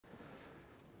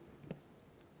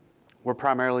We're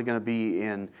primarily going to be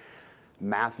in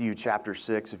Matthew chapter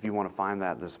 6, if you want to find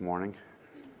that this morning.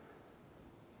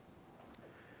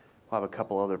 We'll have a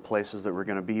couple other places that we're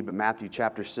going to be, but Matthew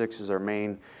chapter 6 is our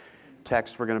main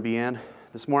text we're going to be in.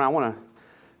 This morning I want to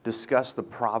discuss the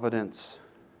providence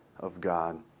of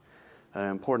God, an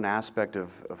important aspect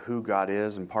of who God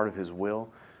is and part of His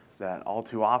will that all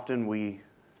too often we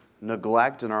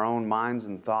neglect in our own minds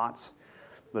and thoughts,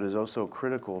 but is also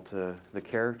critical to the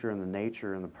character and the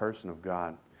nature and the person of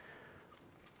God.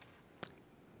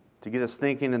 To get us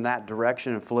thinking in that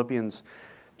direction, in Philippians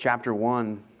chapter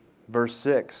 1, verse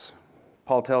 6,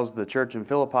 Paul tells the church in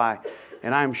Philippi,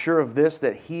 "And I am sure of this,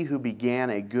 that he who began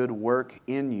a good work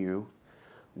in you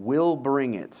will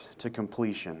bring it to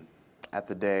completion at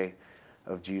the day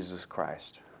of Jesus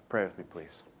Christ." Pray with me,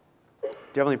 please. Dear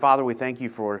Heavenly Father, we thank you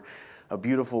for a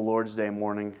beautiful Lord's Day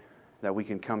morning that we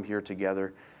can come here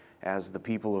together as the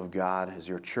people of God, as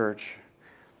your church,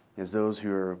 as those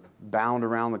who are bound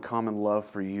around the common love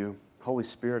for you. Holy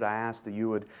Spirit, I ask that you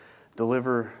would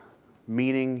deliver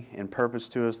meaning and purpose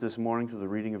to us this morning through the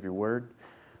reading of your word,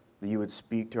 that you would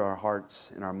speak to our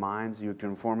hearts and our minds, that you would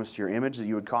conform us to your image, that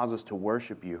you would cause us to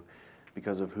worship you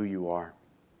because of who you are.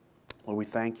 Lord, we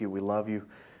thank you. We love you.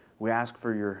 We ask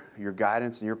for your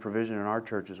guidance and your provision in our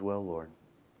church as well, Lord.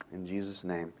 In Jesus'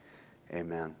 name,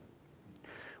 amen.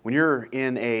 When you're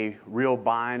in a real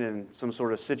bind and some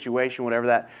sort of situation, whatever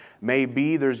that may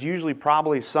be, there's usually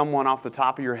probably someone off the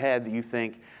top of your head that you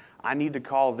think, I need to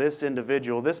call this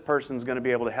individual. This person's going to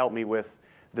be able to help me with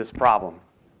this problem.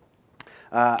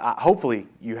 Hopefully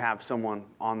you have someone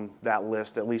on that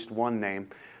list, at least one name.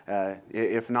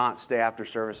 If not, stay after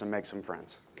service and make some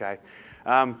friends. Okay.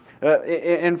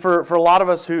 And for a lot of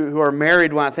us who are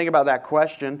married, when I think about that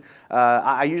question,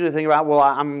 I usually think about, well,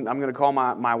 I'm going to call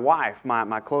my wife,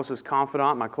 my closest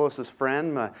confidant, my closest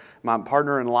friend, my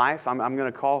partner in life. I'm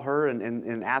going to call her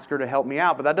and ask her to help me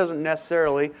out. But that doesn't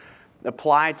necessarily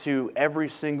apply to every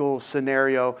single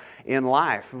scenario in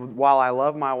life. While I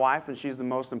love my wife and she's the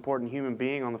most important human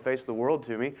being on the face of the world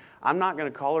to me, I'm not going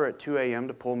to call her at 2 a.m.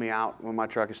 to pull me out when my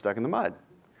truck is stuck in the mud.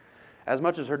 As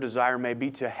much as her desire may be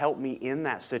to help me in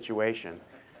that situation.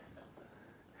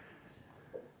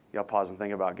 Y'all pause and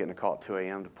think about getting a call at 2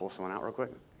 a.m. to pull someone out real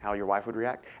quick, how your wife would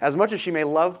react. As much as she may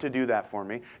love to do that for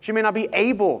me, she may not be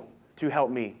able to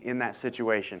help me in that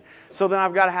situation. So then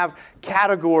I've got to have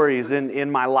categories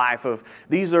in my life of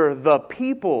these are the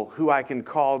people who I can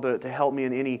call to help me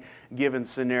in any given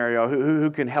scenario,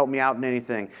 who can help me out in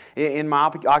anything. In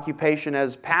my occupation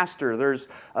as pastor, there's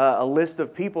a list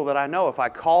of people that I know. If I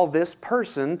call this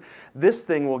person, this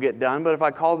thing will get done. But if I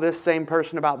call this same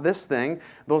person about this thing,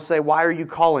 they'll say, why are you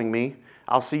calling me?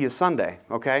 I'll see you Sunday,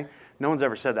 okay? No one's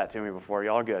ever said that to me before.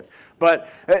 Y'all are good. But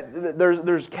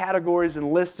there's categories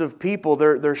and lists of people.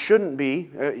 There shouldn't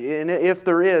be, and if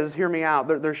there is, hear me out,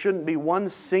 there shouldn't be one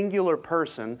singular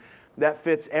person that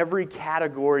fits every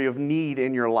category of need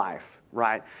in your life,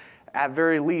 right? At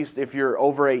very least, if you're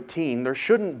over 18, there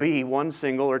shouldn't be one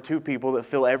single or two people that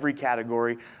fill every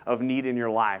category of need in your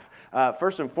life.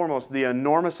 First and foremost, the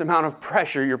enormous amount of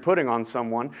pressure you're putting on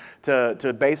someone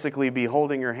to basically be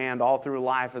holding your hand all through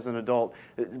life as an adult,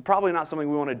 probably not something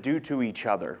we want to do to each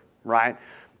other, right?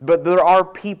 But there are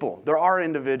people, there are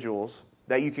individuals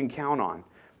that you can count on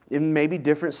in maybe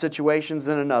different situations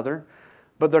than another,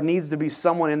 but there needs to be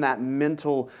someone in that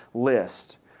mental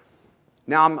list.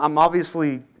 Now, I'm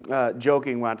obviously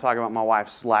joking when I talk about my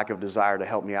wife's lack of desire to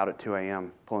help me out at 2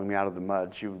 a.m., pulling me out of the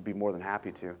mud. She would be more than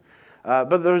happy to.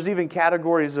 But there's even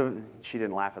categories of, she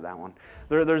didn't laugh at that one.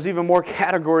 There's even more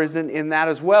categories in that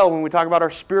as well when we talk about our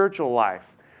spiritual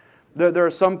life. There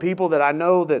are some people that I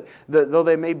know that though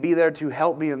they may be there to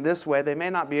help me in this way, they may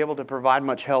not be able to provide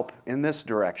much help in this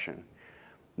direction.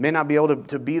 May not be able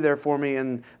to be there for me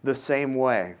in the same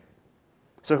way.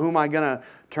 So who am I going to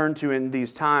turn to in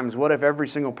these times? What if every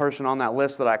single person on that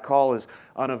list that I call is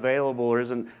unavailable or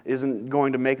isn't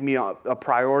going to make me a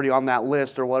priority on that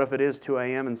list? Or what if it is 2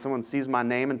 a.m. and someone sees my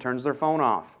name and turns their phone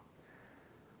off?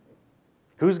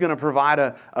 Who's going to provide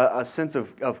a sense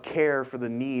of care for the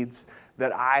needs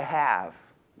that I have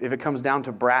if it comes down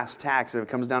to brass tacks, if it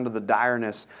comes down to the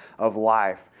direness of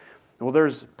life? Well,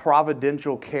 there's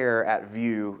providential care at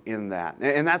view in that.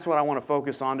 And that's what I want to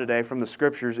focus on today from the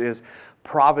Scriptures is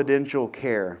providential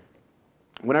care.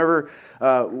 Whenever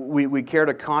we care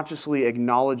to consciously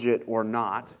acknowledge it or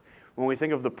not, when we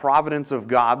think of the providence of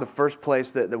God, the first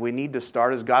place that we need to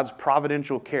start is God's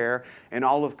providential care in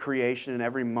all of creation in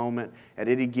every moment at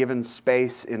any given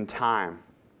space in time.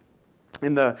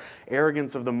 In the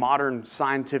arrogance of the modern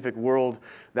scientific world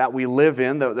that we live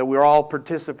in, that we're all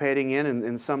participating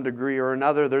in some degree or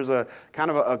another, there's a kind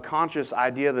of a conscious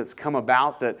idea that's come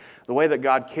about that the way that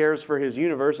God cares for His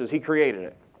universe is He created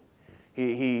it.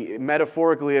 He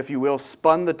metaphorically, if you will,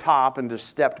 spun the top and just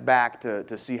stepped back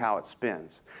to see how it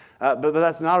spins. But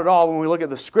that's not at all when we look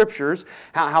at the Scriptures,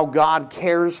 how God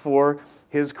cares for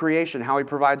His creation, how He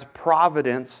provides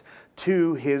providence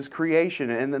to His creation,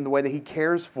 and then the way that He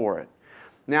cares for it.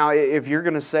 Now, if you're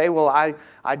going to say, well,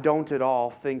 I don't at all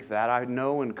think that. I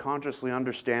know and consciously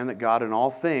understand that God in all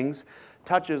things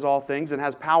touches all things and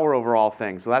has power over all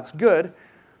things. So that's good.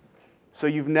 So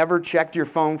you've never checked your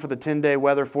phone for the 10-day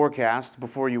weather forecast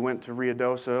before you went to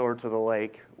Ruidoso or to the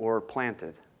lake or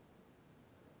planted.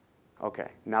 Okay,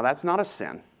 now that's not a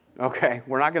sin. Okay,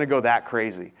 we're not going to go that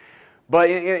crazy. But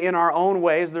in our own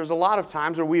ways, there's a lot of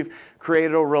times where we've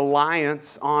created a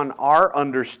reliance on our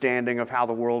understanding of how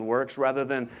the world works rather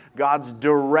than God's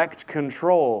direct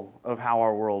control of how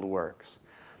our world works.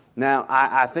 Now,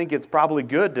 I think it's probably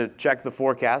good to check the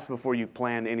forecast before you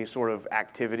plan any sort of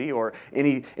activity or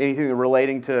anything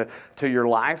relating to your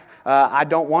life. I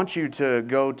don't want you to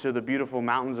go to the beautiful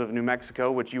mountains of New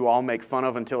Mexico, which you all make fun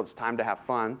of until it's time to have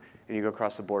fun and you go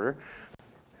across the border.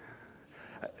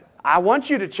 I want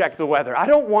you to check the weather. I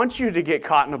don't want you to get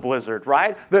caught in a blizzard,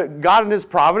 right? God in His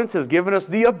providence has given us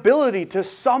the ability to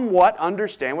somewhat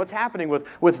understand what's happening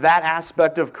with that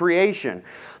aspect of creation.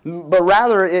 But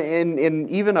rather, in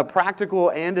even a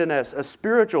practical and in a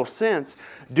spiritual sense,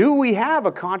 do we have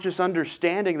a conscious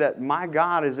understanding that my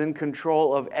God is in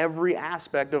control of every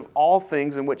aspect of all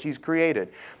things in which He's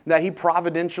created? That He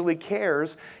providentially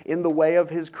cares in the way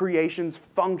of His creation's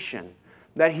function?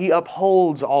 That He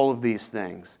upholds all of these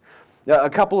things?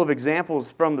 A couple of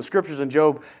examples from the Scriptures in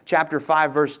Job chapter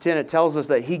 5, verse 10, it tells us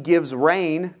that He gives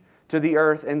rain to the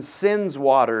earth and sends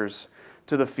waters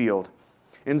to the field.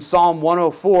 In Psalm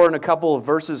 104 and a couple of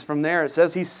verses from there, it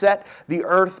says He set the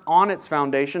earth on its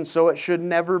foundation so it should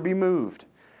never be moved.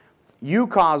 You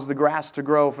cause the grass to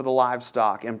grow for the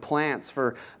livestock and plants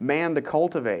for man to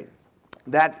cultivate,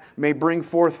 that may bring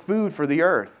forth food for the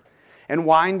earth. And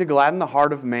wine to gladden the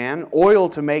heart of man, oil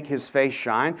to make his face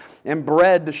shine, and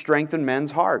bread to strengthen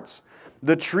men's hearts.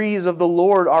 The trees of the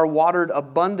Lord are watered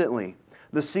abundantly,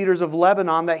 the cedars of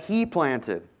Lebanon that He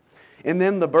planted. In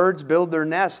them the birds build their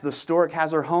nests, the stork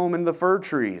has her home in the fir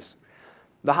trees.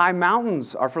 The high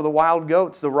mountains are for the wild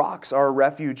goats, the rocks are a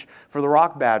refuge for the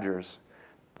rock badgers.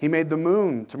 He made the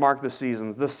moon to mark the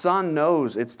seasons, the sun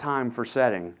knows its time for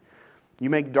setting. You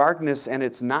make darkness and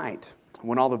its night,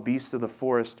 when all the beasts of the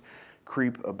forest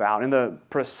creep about. In the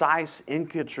precise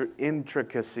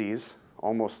intricacies,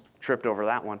 almost tripped over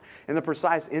that one, in the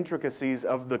precise intricacies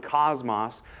of the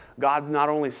cosmos, God not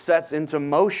only sets into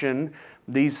motion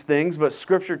these things, but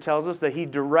Scripture tells us that He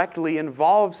directly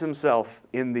involves Himself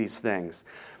in these things.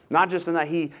 Not just in that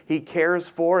He cares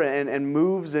for and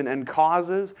moves and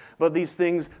causes, but these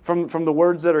things, from the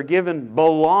words that are given,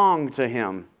 belong to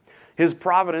Him. His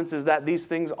providence is that these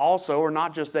things also are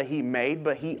not just that He made,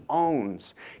 but He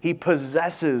owns. He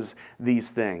possesses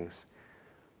these things.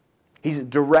 He's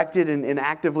directed and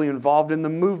actively involved in the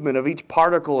movement of each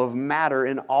particle of matter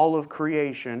in all of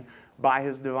creation by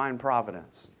His divine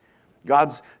providence.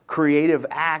 God's creative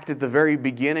act at the very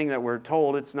beginning that we're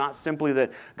told, it's not simply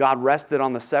that God rested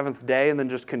on the seventh day and then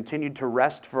just continued to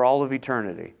rest for all of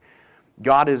eternity.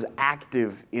 God is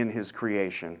active in His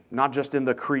creation, not just in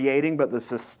the creating, but the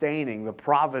sustaining, the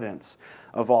providence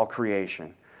of all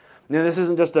creation. Now, this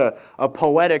isn't just a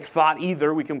poetic thought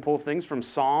either. We can pull things from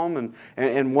Psalm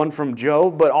and one from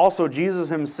Job, but also Jesus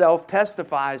Himself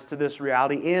testifies to this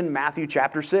reality in Matthew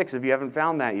chapter 6, if you haven't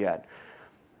found that yet.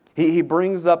 He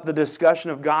brings up the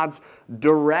discussion of God's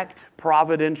direct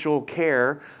providential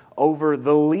care over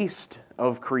the least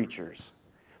of creatures.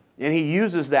 And He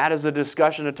uses that as a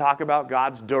discussion to talk about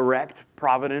God's direct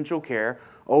providential care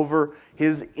over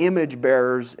His image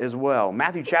bearers as well.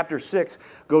 Matthew chapter 6,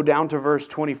 go down to verse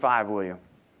 25, will you?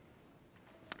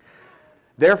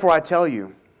 Therefore I tell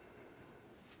you,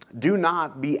 do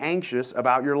not be anxious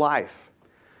about your life,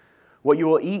 what you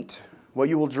will eat, what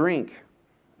you will drink,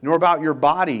 nor about your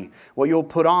body, what you will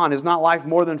put on. Is not life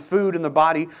more than food, and the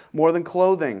body more than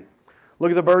clothing? Look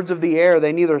at the birds of the air.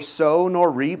 They neither sow nor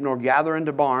reap nor gather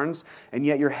into barns, and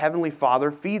yet your heavenly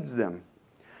Father feeds them.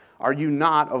 Are you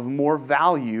not of more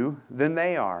value than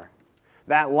they are?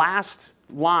 That last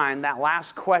line, that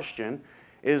last question,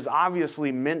 is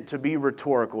obviously meant to be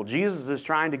rhetorical. Jesus is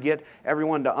trying to get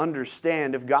everyone to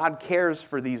understand if God cares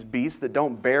for these beasts that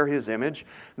don't bear His image,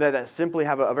 that simply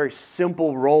have a very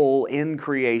simple role in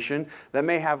creation, that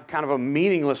may have kind of a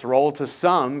meaningless role to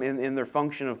some in their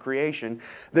function of creation,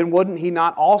 then wouldn't He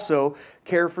not also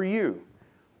care for you?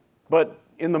 But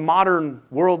in the modern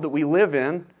world that we live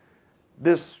in,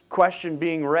 this question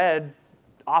being read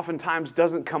oftentimes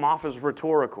doesn't come off as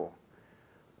rhetorical.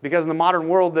 Because in the modern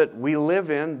world that we live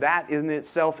in, that in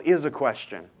itself is a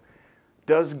question.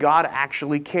 Does God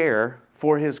actually care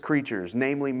for His creatures,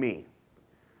 namely me?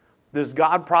 Does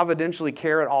God providentially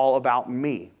care at all about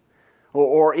me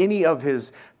or any of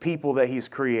His people that He's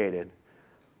created?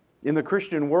 In the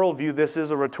Christian worldview, this is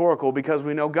a rhetorical because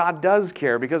we know God does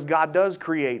care, because God does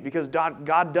create, because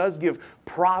God does give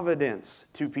providence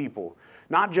to people.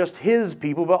 Not just His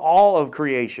people, but all of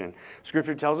creation.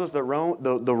 Scripture tells us that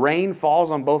the rain falls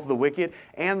on both the wicked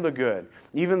and the good.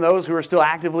 Even those who are still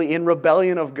actively in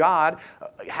rebellion of God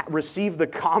receive the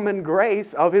common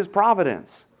grace of His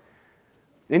providence.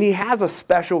 And He has a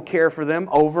special care for them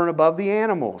over and above the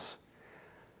animals.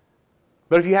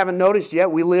 But if you haven't noticed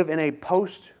yet, we live in a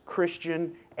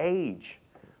post-Christian age.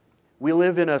 We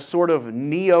live in a sort of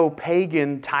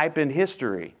neo-pagan type in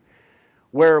history,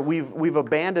 where we've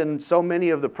abandoned so many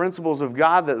of the principles of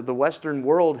God that the Western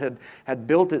world had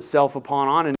built itself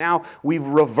upon, and now we've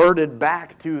reverted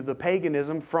back to the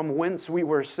paganism from whence we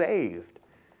were saved.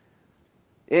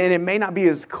 And it may not be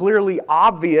as clearly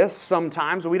obvious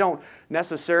sometimes. We don't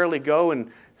necessarily go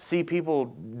and see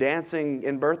people dancing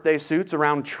in birthday suits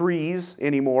around trees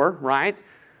anymore, right?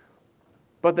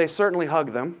 But they certainly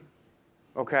hug them,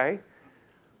 okay?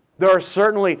 There are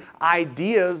certainly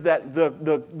ideas that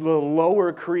the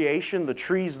lower creation, the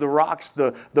trees, the rocks,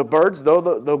 the birds,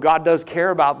 though God does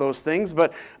care about those things,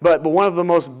 but one of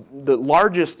the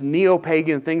largest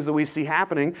neo-pagan things that we see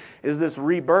happening is this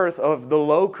rebirth of the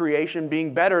low creation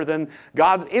being better than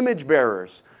God's image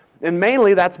bearers. And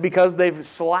mainly that's because they've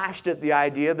slashed at the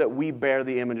idea that we bear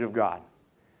the image of God.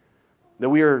 That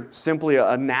we are simply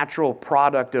a natural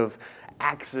product of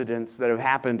accidents that have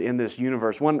happened in this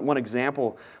universe. One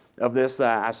example of this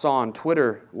I saw on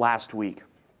Twitter last week.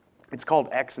 It's called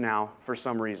X now for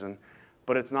some reason,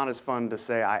 but it's not as fun to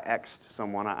say I X'd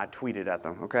someone. I tweeted at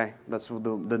them, okay? That's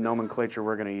the nomenclature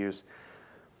we're going to use.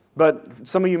 But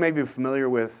some of you may be familiar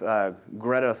with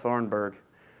Greta Thunberg.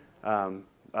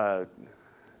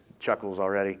 Chuckles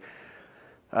already.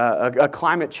 A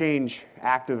climate change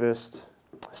activist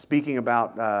speaking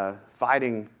about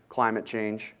fighting climate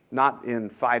change, not in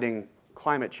fighting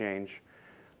climate change,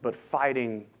 but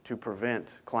fighting to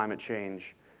prevent climate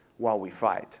change while we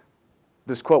fight.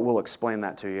 This quote will explain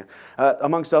that to you.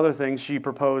 Amongst other things, she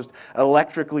proposed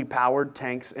electrically powered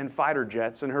tanks and fighter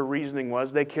jets, and her reasoning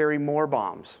was they carry more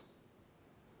bombs.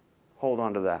 Hold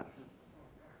on to that.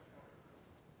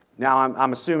 Now,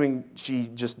 I'm assuming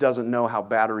she just doesn't know how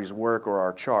batteries work or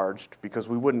are charged, because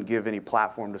we wouldn't give any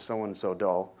platform to someone so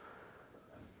dull.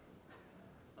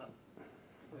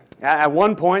 At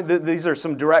one point, these are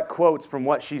some direct quotes from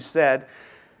what she said.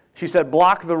 She said,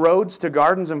 block the roads to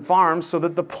gardens and farms so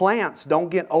that the plants don't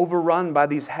get overrun by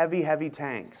these heavy, heavy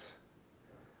tanks.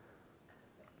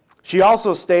 She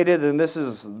also stated, and this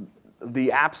is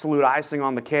the absolute icing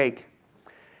on the cake,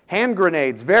 hand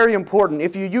grenades, very important.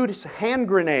 If you use hand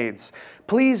grenades,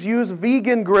 please use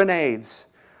vegan grenades.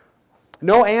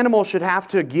 No animal should have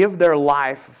to give their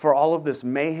life for all of this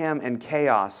mayhem and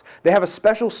chaos. They have a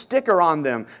special sticker on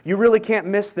them. You really can't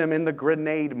miss them in the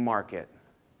grenade market.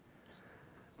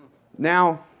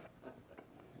 Now,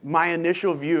 my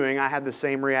initial viewing, I had the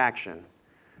same reaction.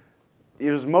 It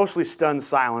was mostly stunned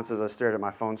silence as I stared at my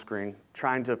phone screen,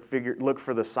 trying to look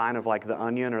for the sign of like the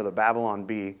Onion or the Babylon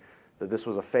Bee, that this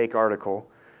was a fake article.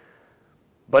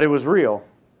 But it was real.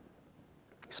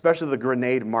 Especially the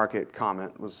grenade market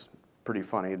comment was pretty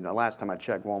funny. The last time I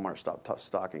checked, Walmart stopped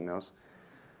stocking those.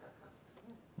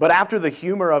 But after the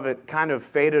humor of it kind of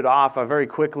faded off, I very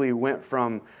quickly went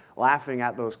from laughing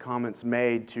at those comments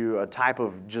made to a type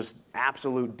of just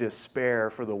absolute despair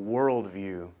for the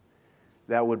worldview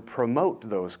that would promote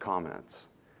those comments.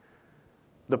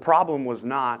 The problem was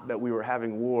not that we were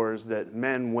having wars, that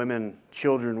men, women,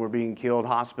 children were being killed,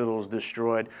 hospitals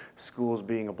destroyed, schools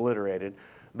being obliterated.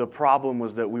 The problem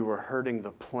was that we were hurting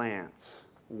the plants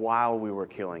while we were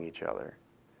killing each other.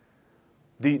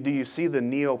 Do you see the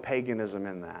neo-paganism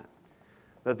in that?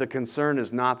 That the concern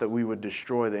is not that we would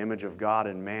destroy the image of God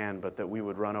in man, but that we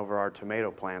would run over our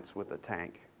tomato plants with a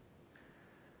tank.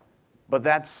 But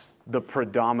that's the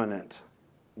predominant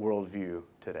worldview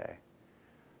today.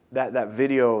 That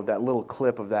video, that little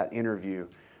clip of that interview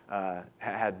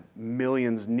had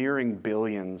millions, nearing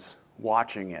billions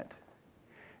watching it.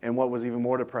 And what was even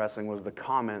more depressing was the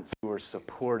comments who were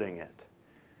supporting it,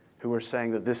 who were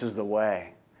saying that this is the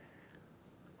way.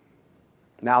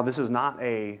 Now, this is not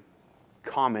a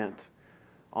comment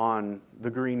on the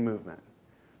green movement.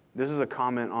 This is a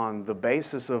comment on the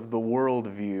basis of the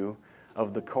worldview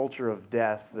of the culture of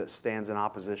death that stands in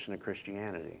opposition to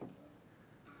Christianity.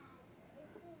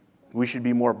 We should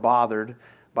be more bothered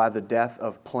by the death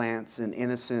of plants and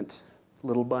innocent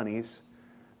little bunnies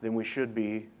than we should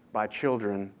be by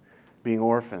children being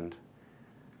orphaned,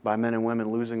 by men and women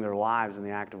losing their lives in the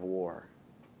act of war.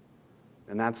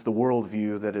 And that's the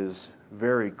worldview that is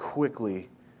very quickly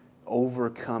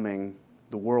overcoming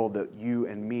the world that you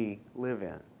and me live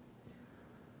in.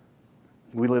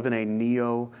 We live in a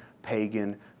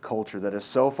neo-pagan culture that has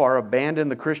so far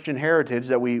abandoned the Christian heritage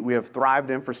that we have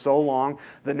thrived in for so long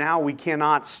that now we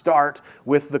cannot start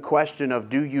with the question of,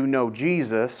 do you know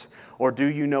Jesus, or do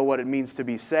you know what it means to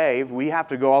be saved? We have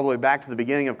to go all the way back to the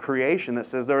beginning of creation that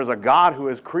says there is a God who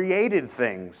has created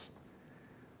things,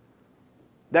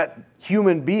 that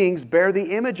human beings bear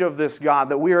the image of this God,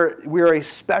 that we are a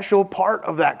special part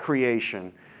of that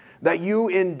creation, that you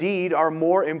indeed are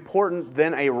more important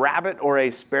than a rabbit or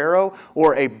a sparrow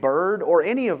or a bird or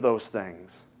any of those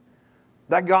things,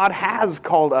 that God has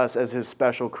called us as His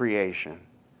special creation.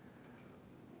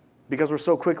 Because we're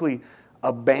so quickly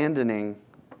abandoning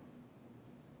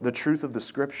the truth of the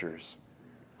Scriptures.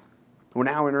 We're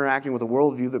now interacting with a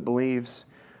worldview that believes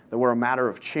that we're a matter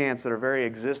of chance, that our very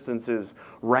existence is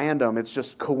random, it's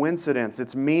just coincidence,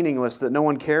 it's meaningless, that no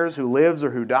one cares who lives or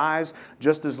who dies,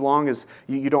 just as long as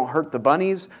you don't hurt the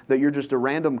bunnies, that you're just a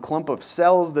random clump of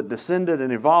cells that descended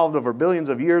and evolved over billions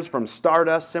of years from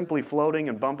stardust, simply floating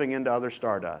and bumping into other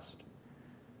stardust.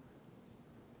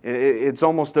 It's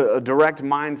almost a direct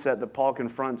mindset that Paul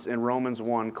confronts in Romans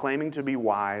 1, claiming to be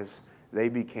wise, they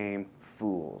became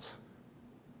fools.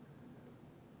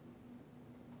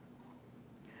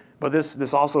 But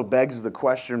this also begs the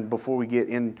question, before we get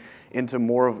into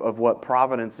more of what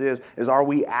providence is are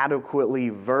we adequately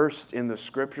versed in the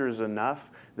Scriptures enough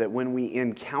that when we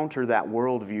encounter that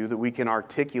worldview that we can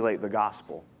articulate the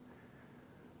gospel?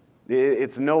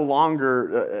 It's no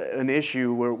longer an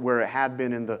issue where it had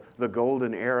been in the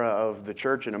golden era of the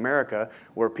church in America,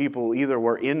 where people either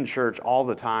were in church all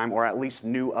the time or at least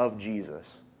knew of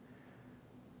Jesus,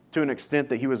 to an extent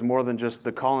that He was more than just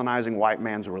the colonizing white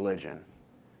man's religion,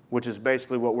 which is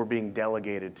basically what we're being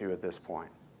delegated to at this point.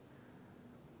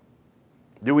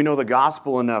 Do we know the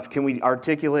gospel enough? Can we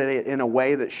articulate it in a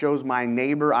way that shows my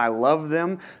neighbor I love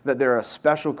them, that they're a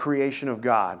special creation of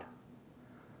God?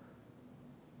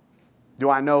 Do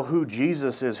I know who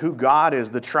Jesus is, who God is,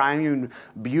 the triune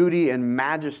beauty and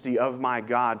majesty of my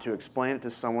God, to explain it to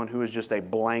someone who is just a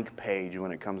blank page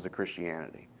when it comes to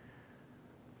Christianity?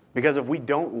 Because if we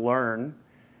don't learn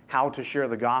how to share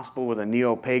the gospel with a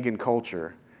neo-pagan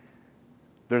culture,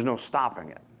 there's no stopping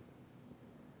it.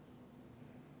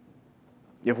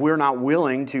 If we're not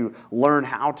willing to learn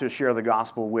how to share the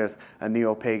gospel with a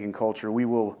neo-pagan culture, we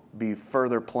will be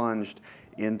further plunged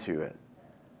into it.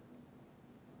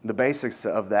 The basics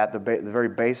of that, the very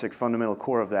basic fundamental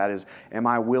core of that is, am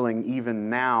I willing even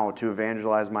now to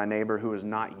evangelize my neighbor who is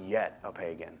not yet a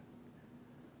pagan?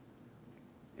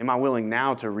 Am I willing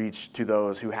now to reach to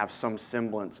those who have some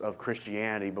semblance of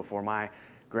Christianity before my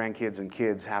grandkids and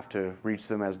kids have to reach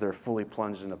them as they're fully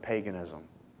plunged into paganism?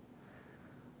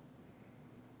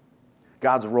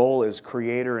 God's role as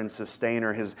creator and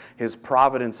sustainer, His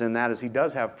providence in that is He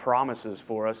does have promises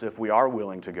for us if we are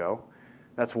willing to go.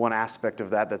 That's one aspect of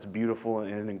that that's beautiful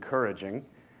and encouraging.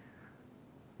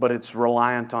 But it's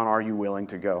reliant on, are you willing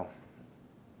to go?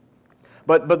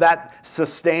 But that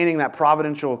sustaining, that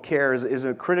providential care is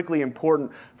critically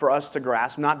important for us to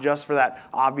grasp, not just for that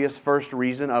obvious first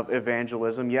reason of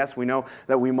evangelism. Yes, we know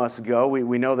that we must go.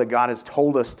 We know that God has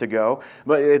told us to go.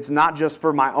 But it's not just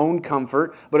for my own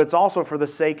comfort, but it's also for the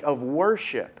sake of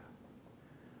worship.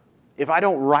 If I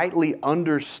don't rightly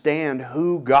understand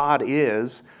who God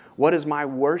is, what is my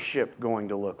worship going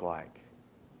to look like?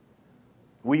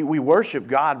 We worship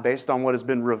God based on what has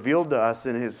been revealed to us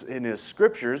in His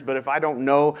Scriptures, but if I don't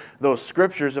know those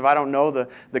Scriptures, if I don't know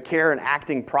the care and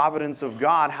acting providence of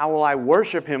God, how will I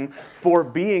worship Him for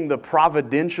being the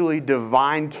providentially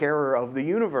divine carer of the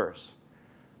universe?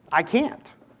 I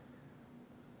can't.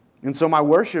 And so my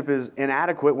worship is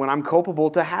inadequate when I'm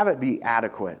culpable to have it be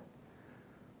adequate.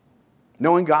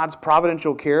 Knowing God's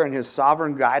providential care and His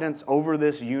sovereign guidance over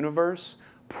this universe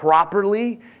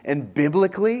properly and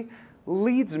biblically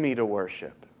leads me to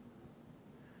worship.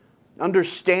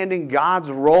 Understanding God's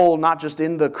role, not just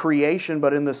in the creation,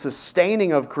 but in the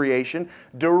sustaining of creation,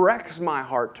 directs my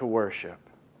heart to worship.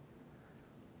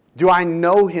 Do I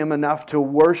know Him enough to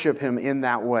worship Him in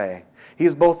that way? He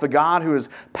is both the God who is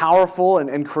powerful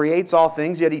and creates all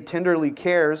things, yet He tenderly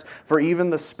cares for even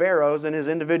the sparrows and His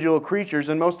individual creatures,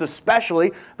 and most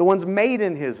especially the ones made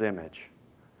in His image.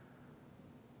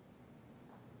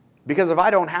 Because if I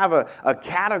don't have a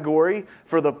category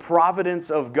for the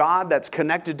providence of God that's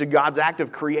connected to God's act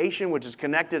of creation, which is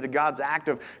connected to God's act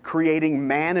of creating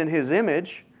man in His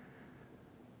image,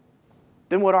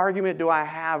 then what argument do I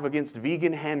have against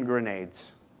vegan hand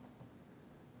grenades?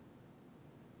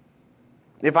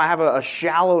 If I have a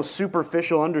shallow,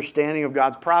 superficial understanding of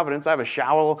God's providence, I have a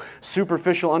shallow,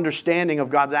 superficial understanding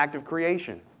of God's act of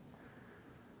creation,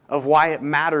 of why it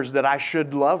matters that I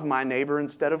should love my neighbor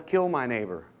instead of kill my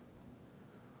neighbor.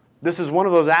 This is one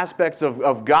of those aspects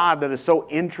of God that is so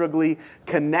integrally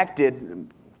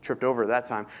connected, tripped over at that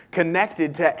time,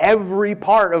 connected to every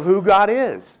part of who God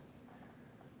is.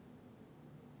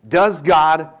 Does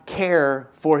God care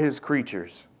for His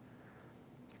creatures?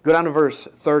 Go down to verse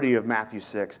 30 of Matthew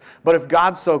 6. But if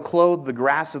God so clothed the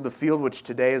grass of the field, which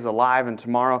today is alive and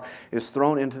tomorrow is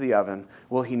thrown into the oven,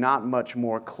 will He not much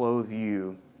more clothe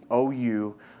you, O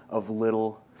you of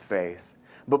little faith?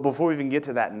 But before we even get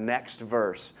to that next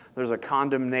verse, there's a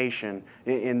condemnation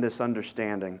in this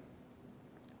understanding.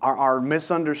 Our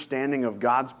misunderstanding of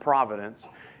God's providence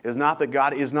is not that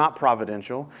God is not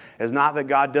providential, is not that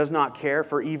God does not care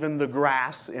for even the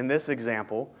grass in this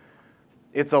example.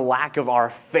 It's a lack of our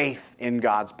faith in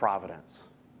God's providence.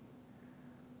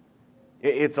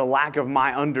 It's a lack of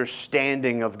my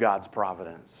understanding of God's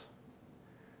providence.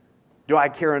 Do I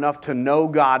care enough to know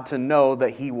God to know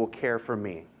that He will care for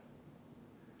me?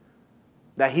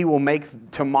 That He will make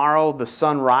tomorrow the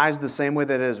sun rise the same way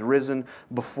that it has risen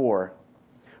before.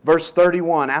 Verse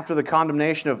 31, after the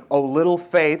condemnation of, O little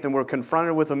faith, and we're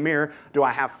confronted with a mirror, do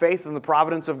I have faith in the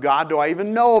providence of God? Do I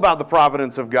even know about the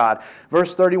providence of God?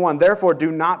 Verse 31, therefore do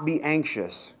not be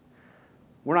anxious.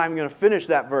 We're not even going to finish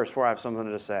that verse before I have something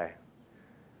to say.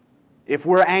 If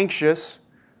we're anxious,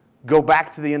 go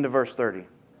back to the end of verse 30. And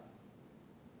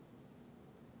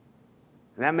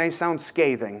that may sound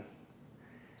scathing.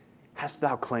 Hast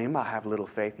thou claimed I have little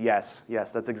faith? Yes,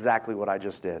 that's exactly what I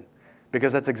just did.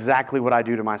 Because that's exactly what I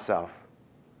do to myself.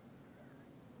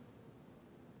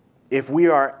 If we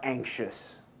are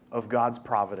anxious of God's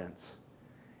providence,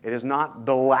 it is not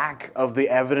the lack of the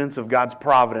evidence of God's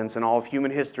providence in all of human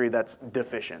history that's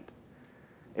deficient.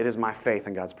 It is my faith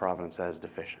in God's providence that is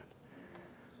deficient.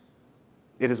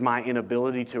 It is my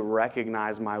inability to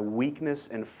recognize my weakness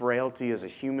and frailty as a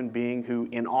human being who,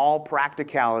 in all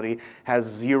practicality, has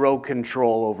zero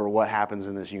control over what happens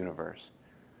in this universe.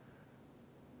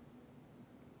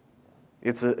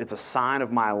 It's a sign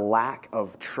of my lack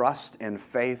of trust and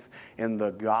faith in the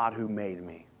God who made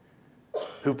me,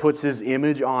 who puts His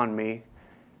image on me,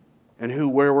 and who,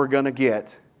 where we're going to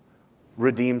get,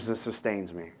 redeems and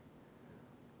sustains me.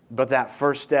 But that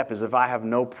first step is if I have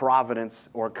no providence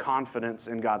or confidence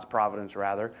in God's providence,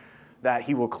 rather, that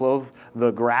He will clothe the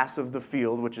grass of the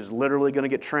field, which is literally going to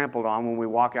get trampled on when we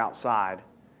walk outside.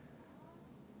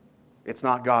 It's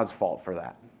not God's fault for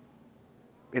that.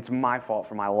 It's my fault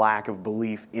for my lack of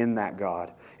belief in that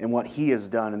God and what He has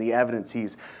done and the evidence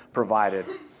He's provided.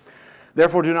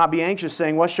 Therefore, do not be anxious,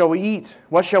 saying, what shall we eat?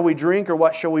 What shall we drink? Or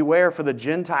what shall we wear? For the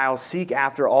Gentiles seek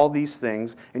after all these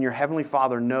things, and your heavenly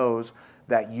Father knows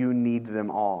that you need them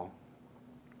all.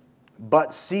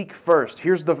 But seek first.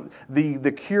 Here's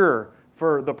the cure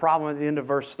for the problem at the end of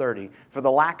verse 30, for the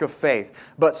lack of faith.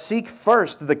 But seek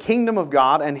first the kingdom of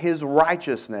God and His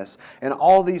righteousness, and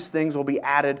all these things will be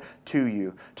added to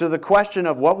you. To the question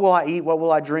of what will I eat, what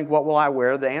will I drink, what will I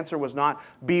wear, the answer was not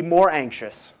be more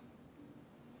anxious.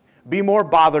 Be more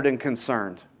bothered and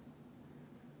concerned.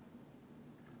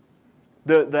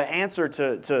 The answer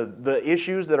to the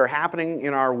issues that are happening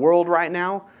in our world right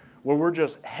now, where we're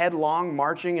just headlong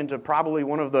marching into probably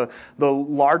one of the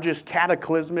largest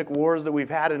cataclysmic wars that we've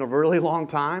had in a really long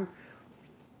time,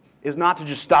 is not to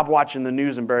just stop watching the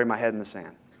news and bury my head in the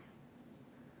sand.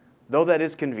 Though that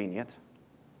is convenient.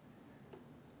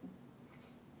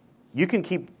 You can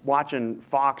keep watching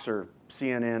Fox or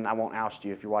CNN. I won't oust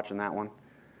you if you're watching that one.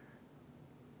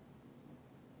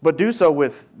 But do so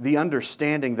with the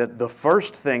understanding that the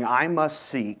first thing I must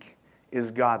seek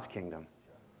is God's kingdom.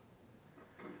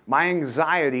 My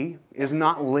anxiety is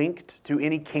not linked to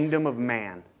any kingdom of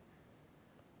man.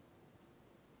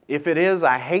 If it is,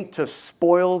 I hate to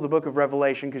spoil the book of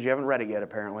Revelation because you haven't read it yet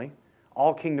apparently.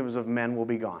 All kingdoms of men will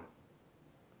be gone.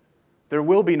 There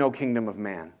will be no kingdom of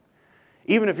man.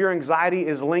 even if your anxiety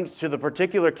is linked to the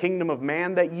particular kingdom of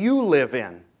man that you live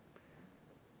in.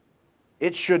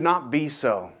 It should not be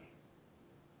so.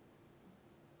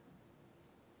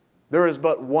 There is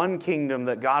but one kingdom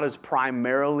that God is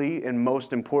primarily and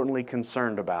most importantly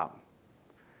concerned about.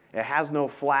 It has no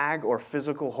flag or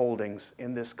physical holdings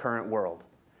in this current world.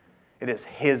 It is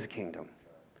His kingdom.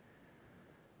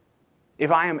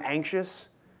 If I am anxious,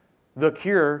 the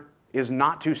cure is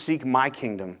not to seek my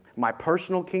kingdom, my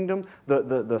personal kingdom,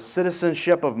 the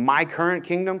citizenship of my current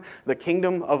kingdom, the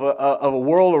kingdom of a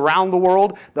world around the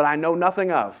world that I know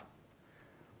nothing of.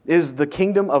 Is the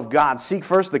kingdom of God. Seek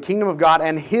first the kingdom of God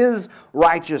and His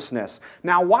righteousness.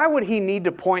 Now, why would He need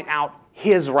to point out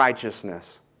His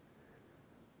righteousness?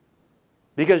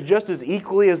 Because just as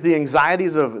equally as the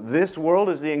anxieties of this world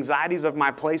is the anxieties of my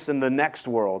place in the next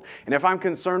world. And if I'm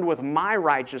concerned with my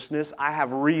righteousness, I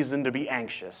have reason to be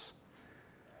anxious.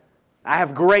 I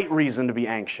have great reason to be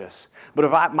anxious. But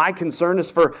if my concern is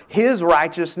for His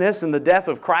righteousness and the death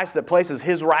of Christ that places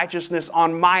His righteousness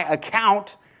on my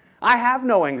account, I have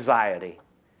no anxiety.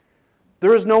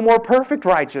 There is no more perfect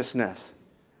righteousness.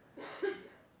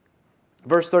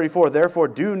 Verse 34, therefore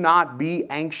do not be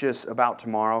anxious about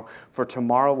tomorrow, for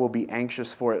tomorrow will be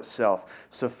anxious for itself.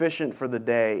 Sufficient for the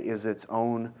day is its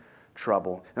own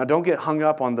trouble. Now don't get hung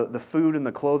up on the food and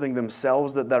the clothing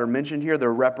themselves that are mentioned here.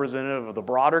 They're representative of the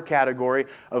broader category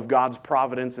of God's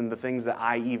providence and the things that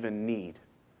I even need.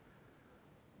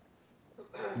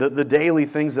 The daily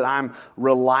things that I'm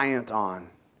reliant on.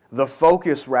 The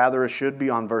focus, rather, should be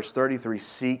on verse 33,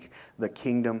 seek the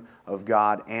kingdom of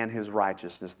God and His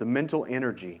righteousness. The mental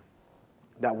energy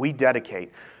that we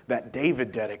dedicate, that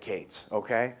David dedicates,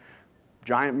 okay?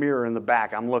 Giant mirror in the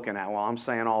back I'm looking at while I'm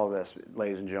saying all of this,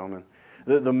 ladies and gentlemen.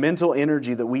 The mental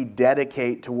energy that we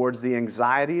dedicate towards the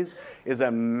anxieties is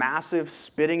a massive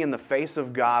spitting in the face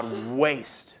of God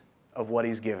waste of what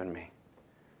He's given me.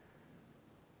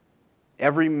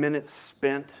 Every minute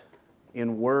spent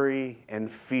in worry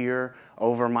and fear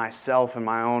over myself and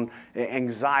my own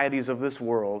anxieties of this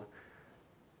world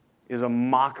is a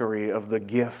mockery of the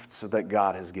gifts that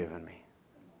God has given me.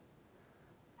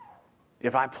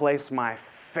 If I place my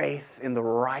faith in the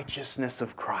righteousness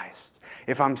of Christ,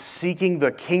 if I'm seeking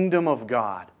the kingdom of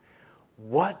God,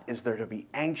 what is there to be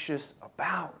anxious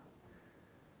about?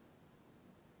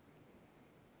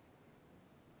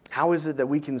 How is it that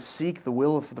we can seek the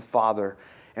will of the Father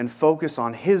and focus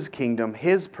on His kingdom,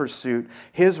 His pursuit,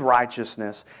 His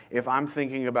righteousness, if I'm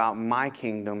thinking about my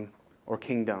kingdom or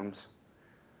kingdoms,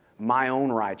 my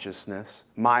own righteousness,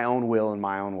 my own will, and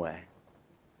my own way?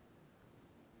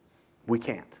 We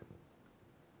can't.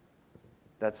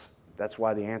 That's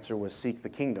why the answer was seek the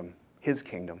kingdom, His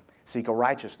kingdom. Seek a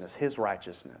righteousness, His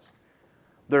righteousness.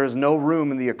 There is no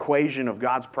room in the equation of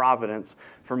God's providence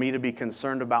for me to be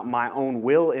concerned about my own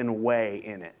will and way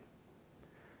in it.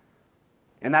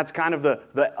 And that's kind of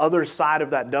the other side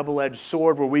of that double-edged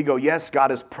sword where we go, yes,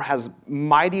 God has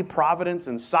mighty providence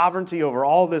and sovereignty over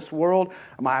all this world.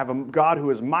 I have a God who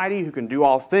is mighty, who can do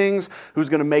all things, who's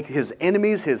going to make His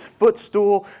enemies His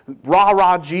footstool,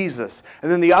 rah-rah Jesus. And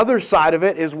then the other side of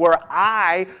it is where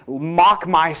I mock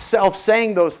myself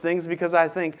saying those things because I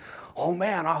think, oh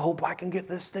man, I hope I can get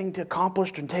this thing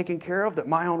accomplished and taken care of, that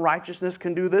my own righteousness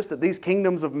can do this, that these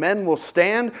kingdoms of men will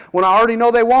stand when I already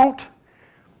know they won't.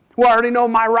 Well, I already know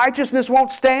my righteousness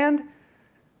won't stand.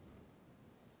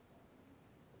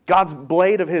 God's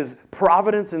blade of His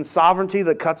providence and sovereignty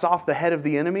that cuts off the head of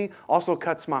the enemy also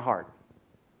cuts my heart.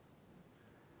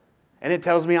 And it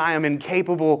tells me I am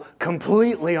incapable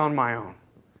completely on my own.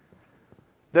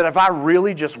 That if I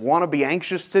really just want to be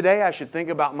anxious today, I should think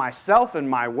about myself and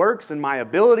my works and my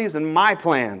abilities and my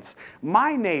plans,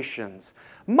 my nations,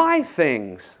 my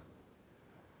things.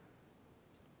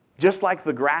 Just like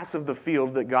the grass of the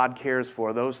field that God cares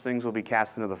for, those things will be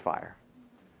cast into the fire.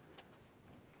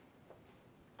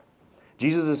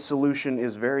 Jesus' solution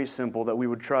is very simple, that we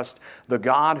would trust the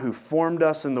God who formed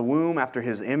us in the womb after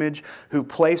His image, who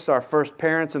placed our first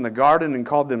parents in the garden and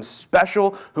called them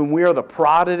special, whom we are the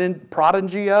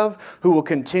prodigy of, who will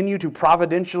continue to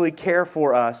providentially care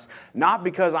for us, not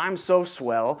because I'm so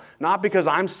swell, not because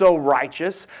I'm so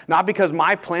righteous, not because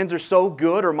my plans are so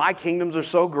good or my kingdoms are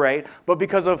so great, but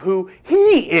because of who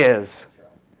He is.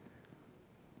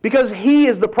 Because He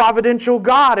is the providential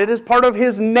God. It is part of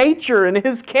His nature and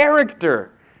His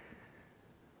character.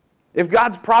 If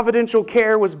God's providential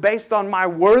care was based on my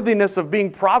worthiness of being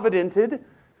providented,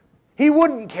 He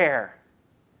wouldn't care.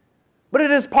 But it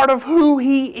is part of who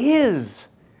He is.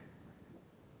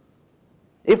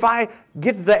 If I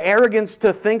get the arrogance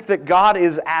to think that God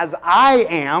is as I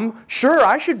am, sure,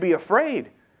 I should be afraid.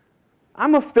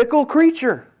 I'm a fickle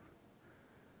creature.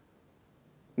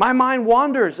 My mind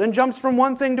wanders and jumps from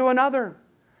one thing to another.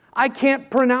 I can't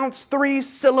pronounce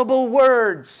 3-syllable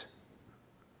words.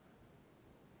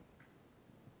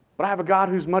 But I have a God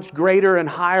who's much greater and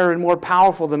higher and more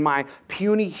powerful than my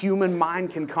puny human mind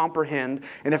can comprehend.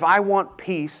 And if I want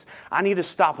peace, I need to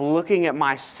stop looking at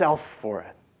myself for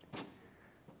it.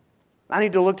 I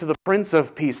need to look to the Prince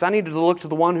of Peace. I need to look to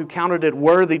the one who counted it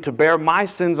worthy to bear my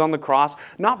sins on the cross,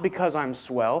 not because I'm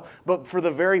swell, but for the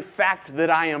very fact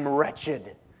that I am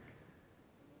wretched.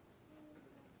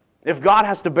 If God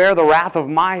has to bear the wrath of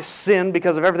my sin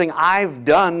because of everything I've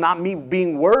done, not me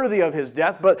being worthy of His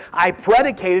death, but I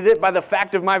predicated it by the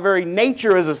fact of my very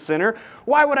nature as a sinner,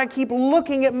 why would I keep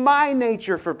looking at my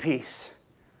nature for peace?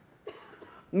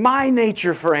 My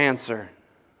nature for answer?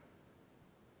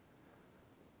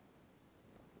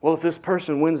 Well, if this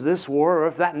person wins this war, or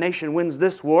if that nation wins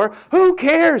this war, who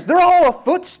cares? They're all a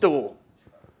footstool.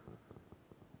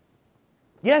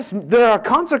 Yes, there are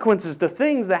consequences to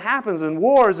things that happens in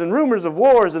wars and rumors of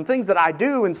wars and things that I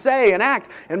do and say and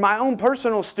act and my own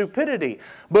personal stupidity.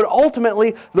 But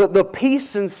ultimately, the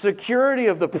peace and security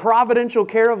of the providential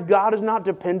care of God is not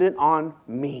dependent on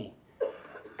me.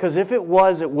 Because if it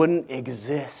was, it wouldn't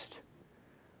exist.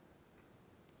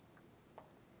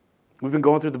 We've been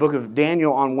going through the book of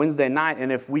Daniel on Wednesday night,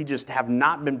 and if we just have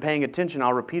not been paying attention,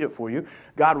 I'll repeat it for you.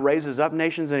 God raises up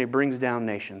nations and He brings down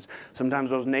nations.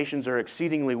 Sometimes those nations are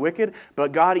exceedingly wicked,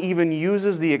 but God even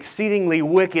uses the exceedingly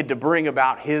wicked to bring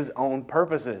about His own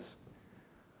purposes.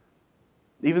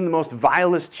 Even the most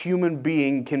vilest human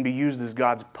being can be used as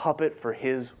God's puppet for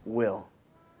His will.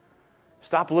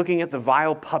 Stop looking at the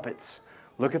vile puppets.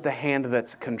 Look at the hand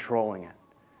that's controlling it.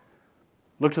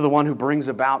 Look to the one who brings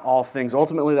about all things.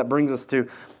 Ultimately, that brings us to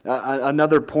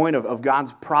another point of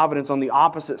God's providence. On the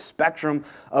opposite spectrum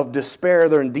of despair,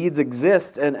 there indeed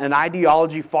exists an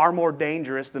ideology far more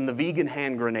dangerous than the vegan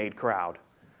hand grenade crowd.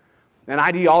 An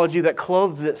ideology that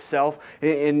clothes itself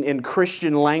in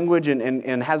Christian language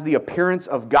and has the appearance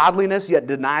of godliness, yet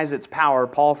denies its power.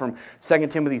 Paul from 2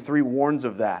 Timothy 3 warns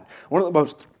of that. One of the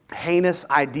most heinous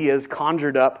ideas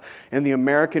conjured up in the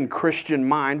American Christian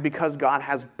mind, because God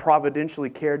has providentially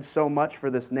cared so much for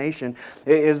this nation,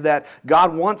 is that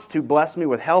God wants to bless me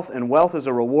with health and wealth as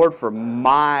a reward for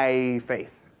my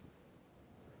faith.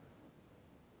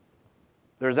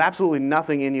 There's absolutely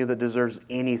nothing in you that deserves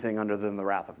anything other than the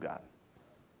wrath of God.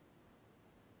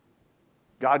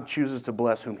 God chooses to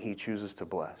bless whom He chooses to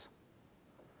bless.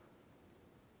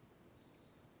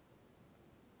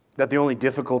 That the only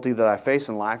difficulty that I face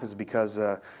in life is because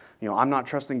I'm not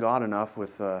trusting God enough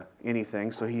with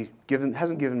anything, so He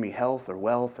hasn't given me health or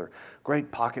wealth or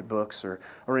great pocketbooks or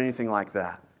anything like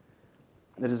that.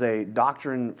 It is a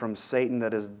doctrine from Satan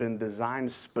that has been designed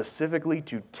specifically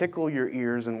to tickle your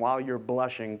ears and while you're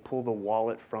blushing, pull the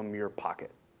wallet from your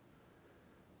pocket.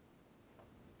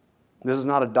 This is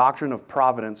not a doctrine of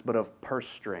providence, but of purse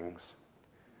strings.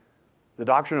 The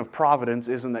doctrine of providence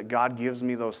isn't that God gives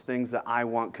me those things that I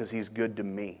want because He's good to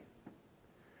me.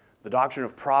 The doctrine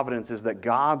of providence is that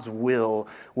God's will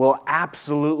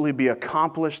absolutely be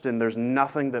accomplished and there's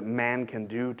nothing that man can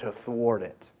do to thwart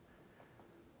it.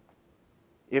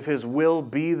 If His will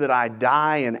be that I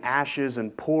die in ashes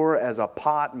and poor as a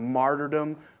pot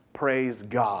martyrdom, praise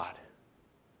God.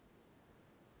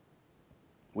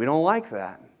 We don't like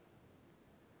that.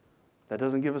 That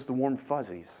doesn't give us the warm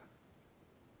fuzzies.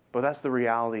 But that's the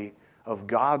reality of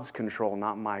God's control,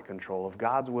 not my control. Of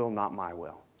God's will, not my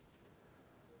will.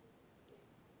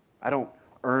 I don't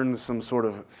earn some sort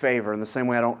of favor in the same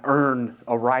way I don't earn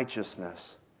a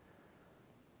righteousness.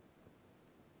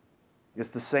 It's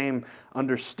the same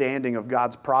understanding of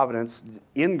God's providence.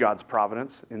 In God's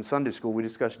providence, in Sunday school, we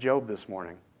discussed Job this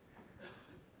morning.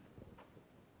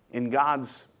 In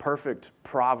God's perfect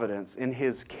providence, in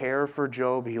His care for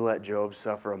Job, He let Job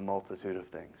suffer a multitude of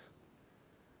things.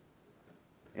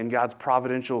 In God's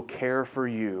providential care for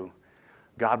you,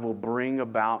 God will bring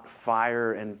about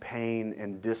fire and pain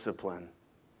and discipline.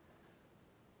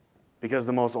 Because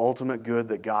the most ultimate good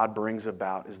that God brings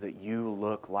about is that you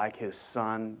look like His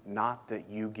Son, not that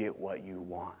you get what you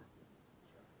want.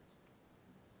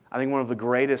 I think one of the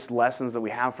greatest lessons that we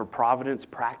have for providence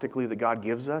practically that God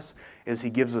gives us is He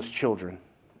gives us children.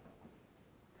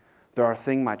 There are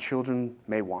things my children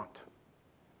may want.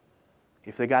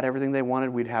 If they got everything they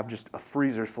wanted, we'd have just a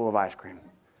freezer full of ice cream.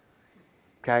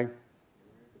 Okay?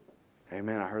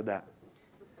 Amen, I heard that.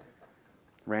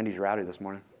 Randy's rowdy this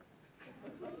morning.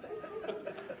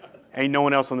 Ain't no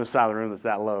one else on this side of the room that's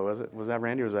that low, is it? Was that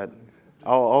Randy or was that?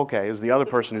 Oh, okay. It was the other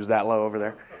person who's that low over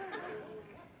there.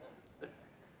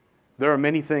 There are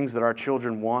many things that our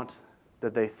children want,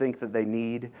 that they think that they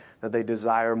need, that they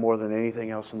desire more than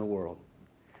anything else in the world.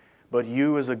 But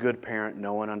you as a good parent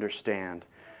know and understand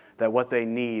that what they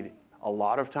need a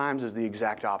lot of times is the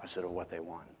exact opposite of what they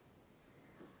want.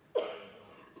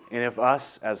 And if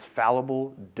us as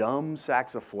fallible, dumb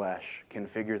sacks of flesh can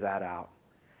figure that out,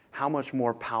 how much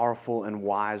more powerful and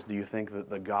wise do you think that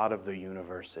the God of the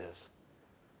universe is?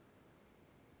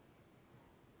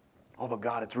 Oh, but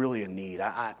God, it's really a need.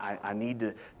 I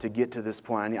need to get to this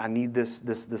point. I need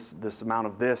this amount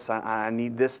of this. I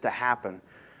need this to happen.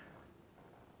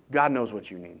 God knows what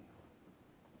you need.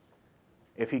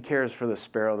 If He cares for the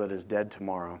sparrow that is dead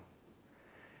tomorrow,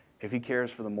 if He cares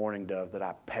for the mourning dove that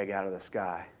I peg out of the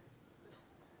sky,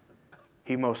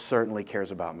 He most certainly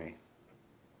cares about me.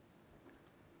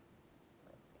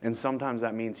 And sometimes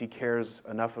that means He cares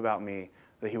enough about me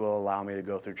that He will allow me to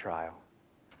go through trial,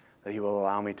 that He will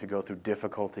allow me to go through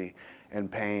difficulty and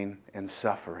pain and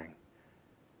suffering.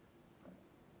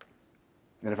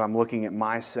 And if I'm looking at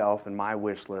myself and my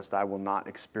wish list, I will not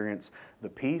experience the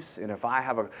peace. And if I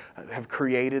have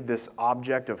created this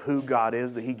object of who God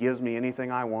is, that He gives me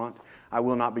anything I want, I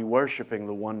will not be worshiping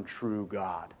the one true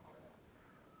God.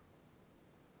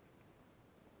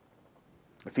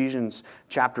 Ephesians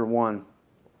chapter 1.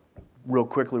 Real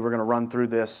quickly, we're going to run through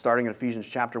this. Starting in Ephesians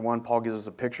chapter 1, Paul gives us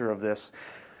a picture of this.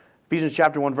 Ephesians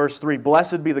chapter 1, verse 3,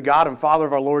 "Blessed be the God and Father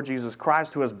of our Lord Jesus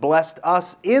Christ, who has blessed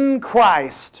us in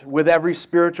Christ with every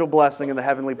spiritual blessing in the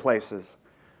heavenly places."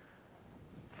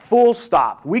 Full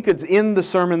stop. We could end the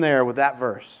sermon there with that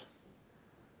verse.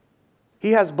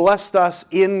 He has blessed us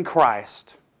in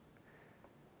Christ.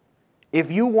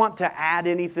 If you want to add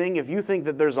anything, if you think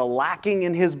that there's a lacking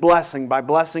in His blessing by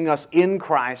blessing us in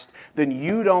Christ, then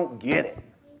you don't get it.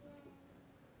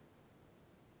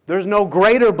 There's no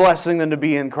greater blessing than to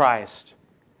be in Christ.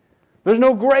 There's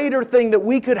no greater thing that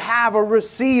we could have or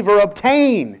receive or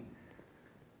obtain.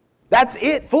 That's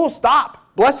it, full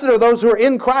stop. Blessed are those who are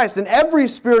in Christ, and every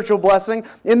spiritual blessing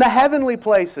in the heavenly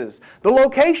places. The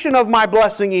location of my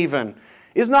blessing even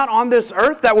is not on this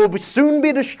earth that will soon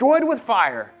be destroyed with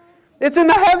fire. It's in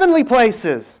the heavenly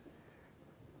places.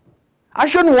 I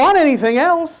shouldn't want anything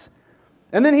else.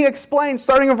 And then he explains,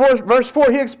 starting in verse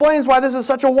 4, he explains why this is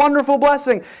such a wonderful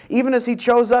blessing. Even as He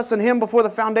chose us in Him before the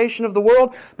foundation of the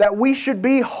world, that we should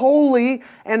be holy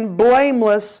and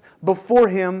blameless before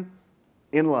Him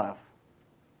in love.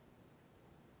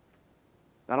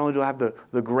 Not only do I have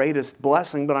the greatest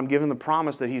blessing, but I'm given the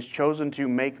promise that He's chosen to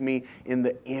make me in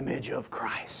the image of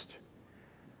Christ.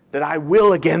 That I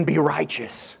will again be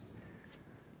righteous.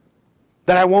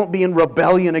 That I won't be in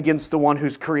rebellion against the one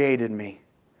who's created me.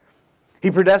 He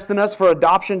predestined us for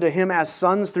adoption to Him as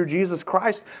sons through Jesus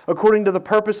Christ, according to the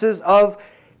purposes of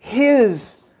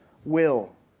His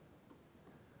will.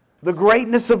 The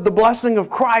greatness of the blessing of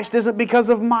Christ isn't because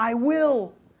of my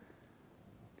will.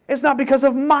 It's not because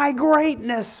of my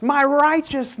greatness, my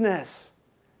righteousness.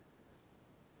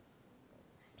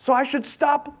 So I should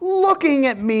stop looking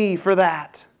at me for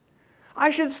that.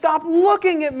 I should stop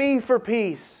looking at me for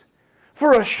peace,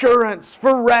 for assurance,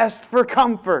 for rest, for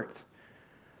comfort.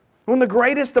 When the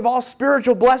greatest of all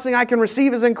spiritual blessing I can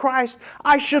receive is in Christ,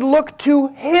 I should look to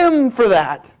Him for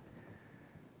that.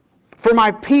 For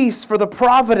my peace, for the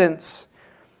providence.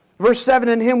 Verse 7,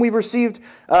 in Him we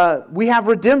have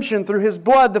redemption through His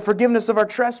blood, the forgiveness of our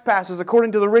trespasses,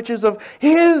 according to the riches of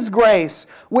His grace,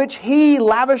 which He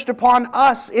lavished upon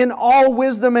us in all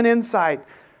wisdom and insight,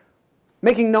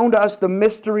 making known to us the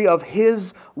mystery of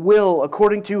His will,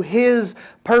 according to His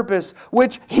purpose,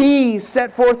 which He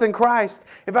set forth in Christ.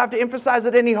 If I have to emphasize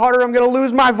it any harder, I'm going to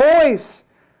lose my voice.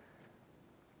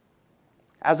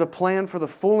 As a plan for the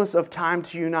fullness of time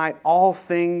to unite all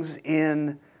things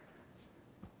in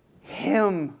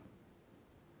Him.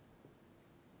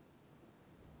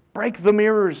 Break the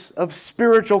mirrors of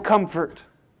spiritual comfort.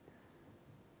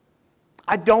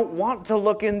 I don't want to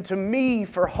look into me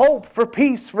for hope, for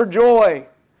peace, for joy.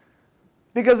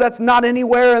 Because that's not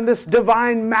anywhere in this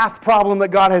divine math problem that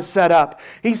God has set up.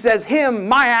 He says Him,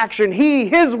 my action, He,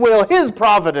 His will, His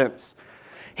providence,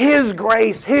 His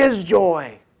grace, His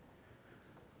joy.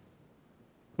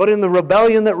 But in the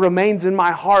rebellion that remains in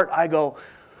my heart, I go,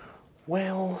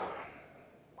 well,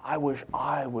 I wish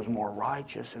I was more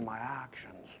righteous in my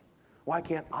actions. Why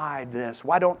can't I this?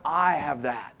 Why don't I have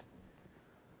that?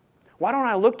 Why don't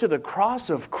I look to the cross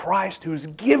of Christ who's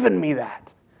given me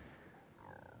that?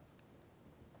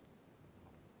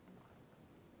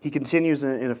 He continues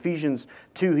in Ephesians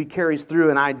 2. He carries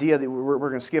through an idea that we're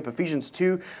going to skip. Ephesians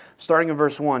 2, starting in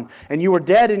verse 1. And you were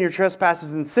dead in your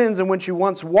trespasses and sins, in which you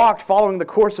once walked, following the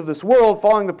course of this world,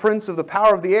 following the prince of the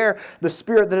power of the air, the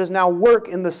spirit that is now work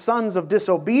in the sons of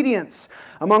disobedience,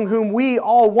 among whom we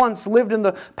all once lived in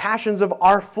the passions of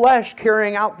our flesh,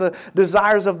 carrying out the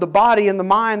desires of the body and the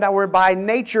mind, that were by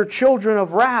nature children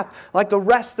of wrath, like the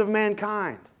rest of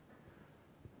mankind.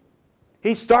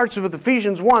 He starts with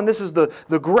Ephesians 1. This is the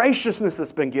graciousness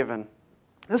that's been given.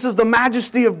 This is the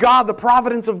majesty of God, the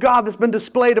providence of God that's been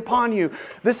displayed upon you.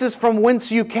 This is from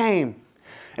whence you came.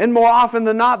 And more often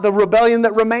than not, the rebellion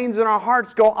that remains in our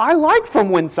hearts go, I like from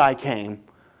whence I came.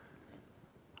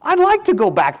 I'd like to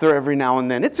go back there every now and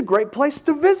then. It's a great place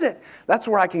to visit. That's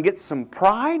where I can get some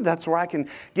pride. That's where I can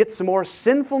get some more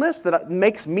sinfulness that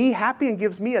makes me happy and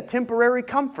gives me a temporary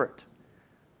comfort.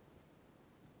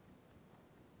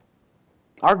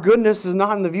 Our goodness is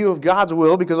not in the view of God's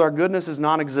will because our goodness is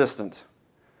non-existent.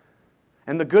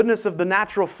 And the goodness of the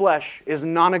natural flesh is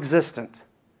non-existent.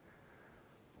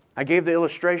 I gave the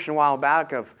illustration a while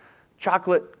back of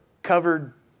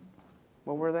chocolate-covered,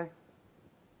 what were they?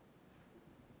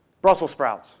 Brussels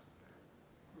sprouts.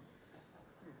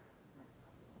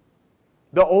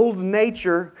 The old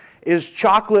nature is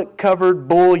chocolate-covered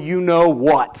bull you know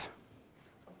what.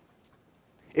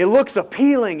 It looks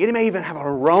appealing. It may even have an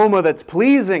aroma that's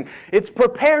pleasing. It's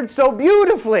prepared so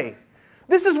beautifully.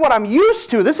 This is what I'm used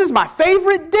to. This is my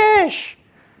favorite dish.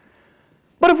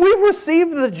 But if we've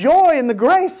received the joy and the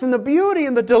grace and the beauty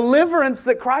and the deliverance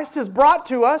that Christ has brought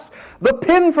to us, the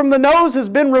pin from the nose has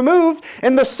been removed,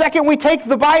 and the second we take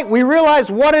the bite, we realize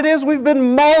what it is we've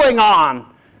been mulling on.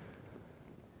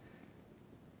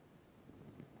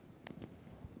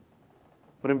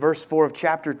 But in verse 4 of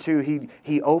chapter 2,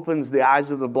 he opens the eyes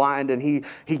of the blind, and he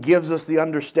gives us the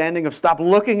understanding of stop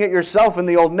looking at yourself in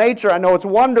the old nature. I know it's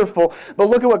wonderful, but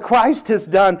look at what Christ has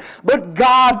done. But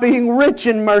God, being rich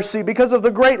in mercy, because of the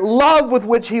great love with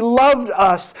which He loved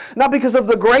us, not because of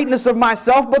the greatness of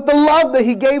myself, but the love that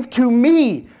He gave to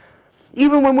me,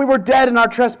 even when we were dead in our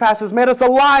trespasses, made us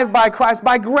alive by Christ.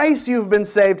 By grace you've been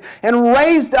saved, and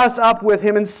raised us up with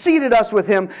Him, and seated us with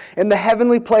Him in the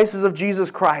heavenly places of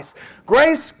Jesus Christ.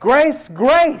 Grace, grace,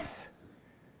 grace.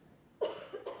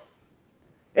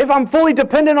 If I'm fully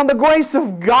dependent on the grace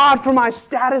of God for my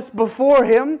status before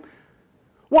Him,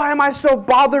 why am I so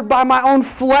bothered by my own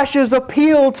flesh's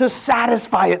appeal to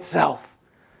satisfy itself?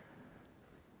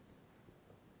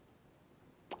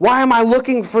 Why am I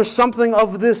looking for something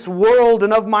of this world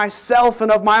and of myself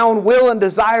and of my own will and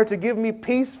desire to give me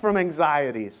peace from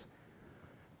anxieties?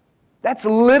 That's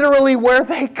literally where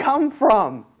they come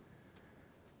from.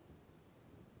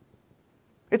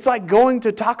 It's like going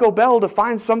to Taco Bell to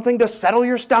find something to settle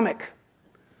your stomach.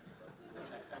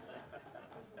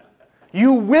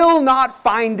 You will not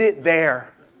find it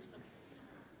there.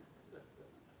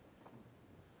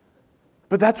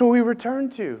 But that's what we return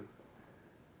to.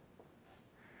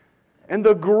 And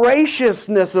the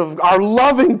graciousness of our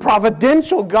loving,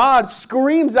 providential God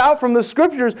screams out from the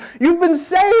Scriptures, you've been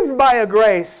saved by a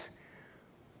grace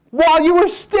while you were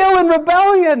still in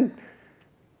rebellion.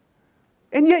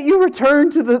 And yet you return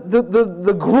to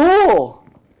the gruel.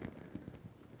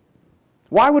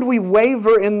 Why would we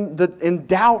waver in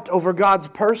doubt over God's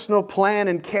personal plan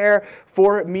and care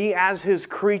for me as His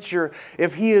creature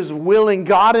if He is willing,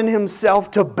 God in Himself,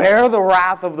 to bear the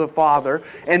wrath of the Father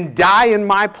and die in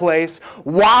my place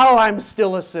while I'm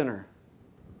still a sinner?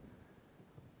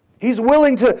 He's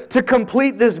willing to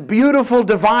complete this beautiful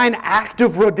divine act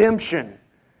of redemption.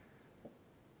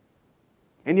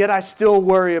 And yet I still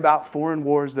worry about foreign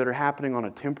wars that are happening on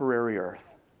a temporary earth.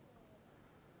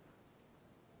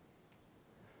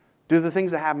 Do the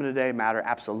things that happen today matter?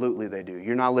 Absolutely they do.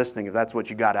 You're not listening if that's what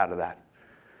you got out of that.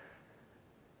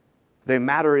 They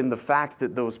matter in the fact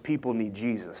that those people need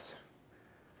Jesus.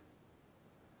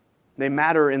 They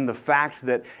matter in the fact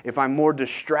that if I'm more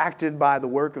distracted by the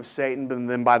work of Satan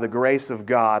than by the grace of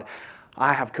God,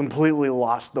 I have completely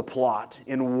lost the plot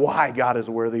in why God is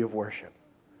worthy of worship.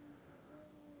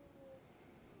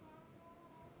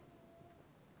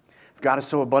 God is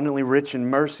so abundantly rich in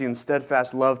mercy and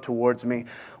steadfast love towards me,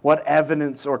 what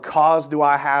evidence or cause do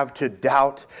I have to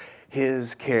doubt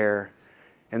His care?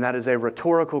 And that is a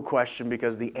rhetorical question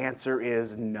because the answer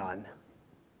is none.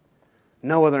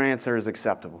 No other answer is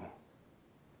acceptable.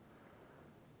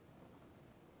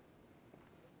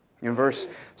 In verse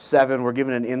 7, we're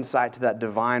given an insight to that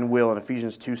divine will in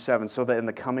Ephesians 2:7, so that in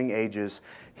the coming ages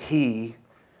He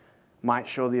might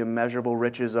show the immeasurable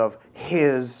riches of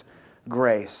His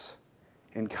grace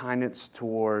and kindness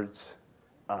towards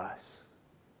us.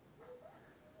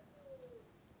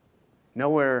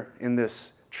 Nowhere in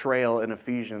this trail in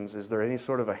Ephesians is there any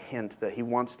sort of a hint that he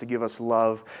wants to give us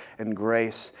love and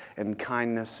grace and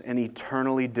kindness and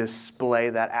eternally display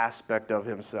that aspect of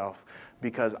himself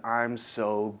because I'm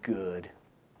so good.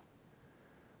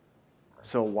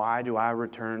 So why do I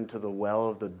return to the well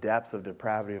of the depth of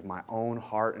depravity of my own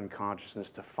heart and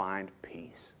consciousness to find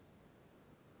peace?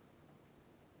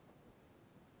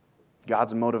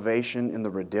 God's motivation in the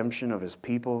redemption of his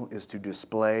people is to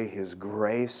display his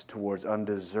grace towards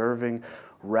undeserving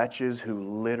wretches who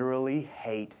literally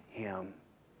hate him.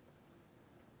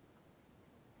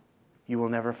 You will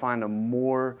never find a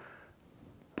more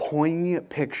poignant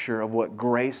picture of what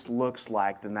grace looks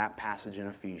like than that passage in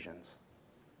Ephesians.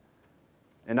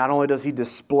 And not only does he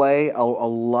display a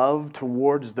love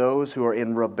towards those who are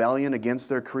in rebellion against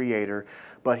their Creator,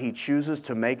 but he chooses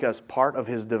to make us part of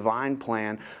his divine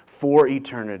plan for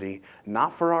eternity,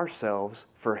 not for ourselves,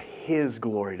 for his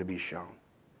glory to be shown.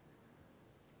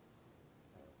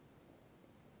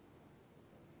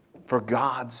 For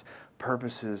God's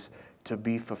purposes to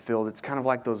be fulfilled. It's kind of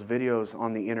like those videos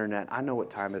on the internet. I know what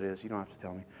time it is. You don't have to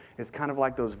tell me. It's kind of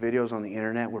like those videos on the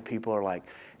internet where people are like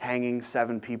hanging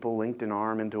 7 people linked in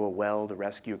arm into a well to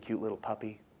rescue a cute little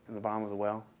puppy in the bottom of the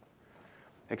well.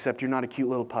 Except you're not a cute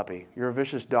little puppy. You're a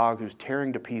vicious dog who's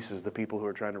tearing to pieces the people who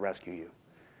are trying to rescue you.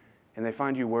 And they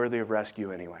find you worthy of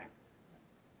rescue anyway.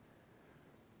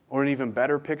 Or an even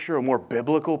better picture, a more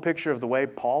biblical picture of the way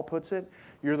Paul puts it,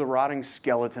 you're the rotting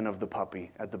skeleton of the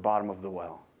puppy at the bottom of the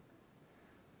well.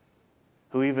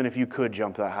 Who even if you could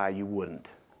jump that high, you wouldn't.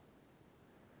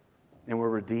 And we're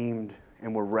redeemed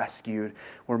and we're rescued.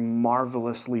 We're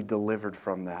marvelously delivered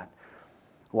from that.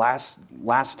 Last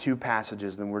 2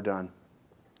 passages, then we're done.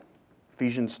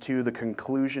 Ephesians 2, the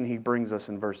conclusion he brings us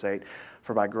in verse 8.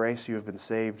 For by grace you have been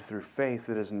saved through faith.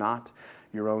 It is not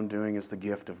your own doing, is the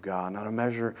gift of God. Not a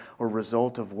measure or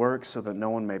result of works, so that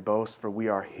no one may boast. For we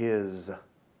are his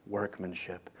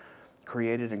workmanship,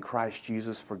 created in Christ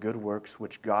Jesus for good works,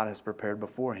 which God has prepared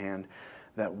beforehand,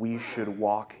 that we should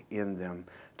walk in them.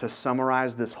 To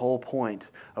summarize this whole point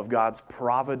of God's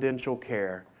providential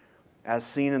care, as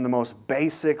seen in the most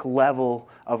basic level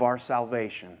of our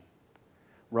salvation,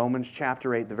 Romans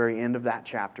chapter 8, the very end of that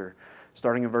chapter,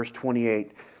 starting in verse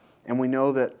 28. And we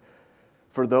know that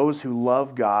for those who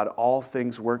love God, all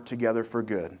things work together for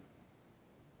good.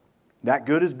 That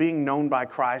good is being known by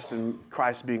Christ and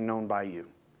Christ being known by you.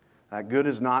 That good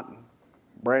is not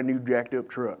brand new jacked up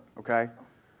truck, okay?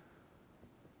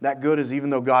 That good is even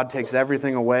though God takes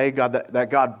everything away, that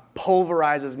God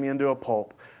pulverizes me into a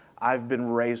pulp, I've been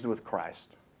raised with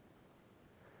Christ.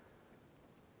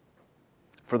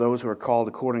 For those who are called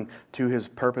according to his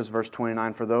purpose, verse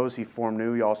 29, for those he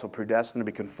foreknew, he also predestined to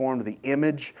be conformed to the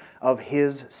image of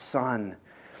his Son,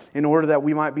 in order that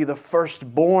we might be the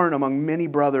firstborn among many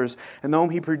brothers. And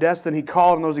those he predestined, he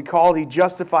called, and those he called, he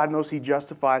justified, and those he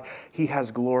justified, he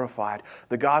has glorified.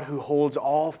 The God who holds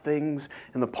all things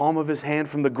in the palm of his hand,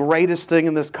 from the greatest thing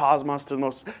in this cosmos to the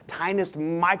most tiniest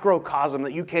microcosm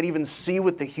that you can't even see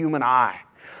with the human eye,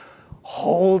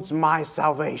 holds my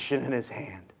salvation in his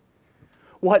hand.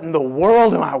 What in the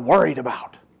world am I worried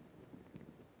about?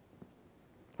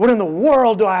 What in the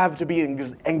world do I have to be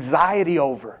anxiety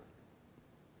over?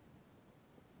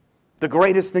 The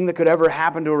greatest thing that could ever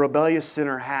happen to a rebellious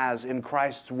sinner has in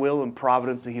Christ's will and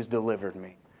providence that he's delivered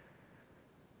me.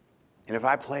 And if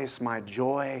I place my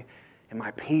joy and my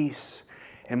peace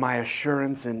and my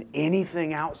assurance in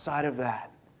anything outside of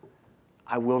that,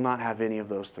 I will not have any of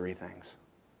those 3 things.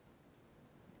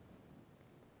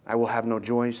 I will have no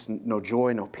joy,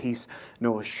 no peace,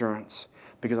 no assurance,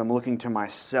 because I'm looking to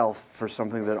myself for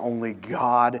something that only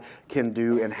God can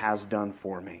do and has done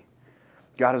for me.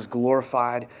 God is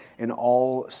glorified in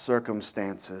all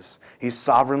circumstances. He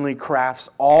sovereignly crafts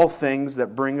all things that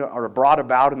are brought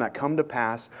about and that come to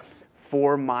pass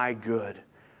for my good.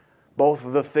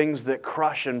 Both the things that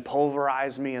crush and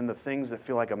pulverize me and the things that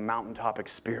feel like a mountaintop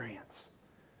experience.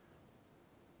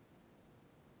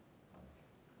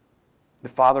 The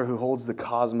Father who holds the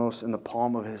cosmos in the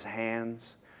palm of his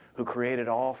hands, who created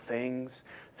all things,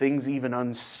 things even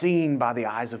unseen by the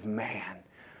eyes of man,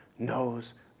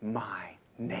 knows my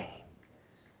name.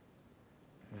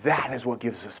 That is what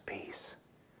gives us peace.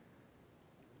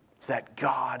 It's that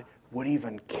God would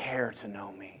even care to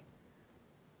know me,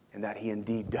 and that he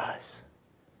indeed does.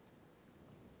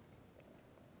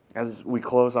 As we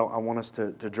close, I want us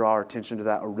to draw our attention to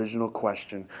that original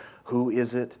question. Who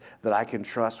is it that I can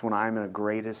trust when I'm in the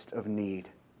greatest of need?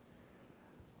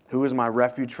 Who is my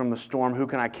refuge from the storm? Who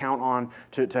can I count on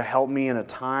to help me in a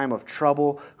time of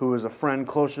trouble? Who is a friend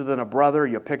closer than a brother?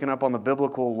 You're picking up on the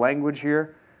biblical language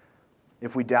here.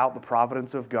 If we doubt the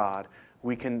providence of God,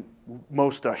 we can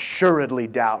most assuredly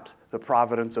doubt the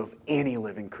providence of any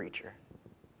living creature.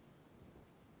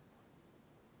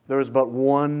 There is but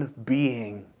one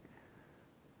being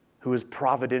who is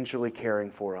providentially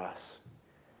caring for us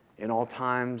in all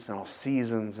times, in all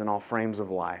seasons, in all frames of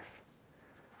life.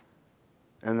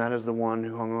 And that is the one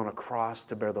who hung on a cross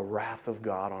to bear the wrath of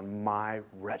God on my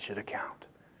wretched account.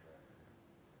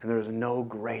 And there is no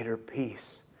greater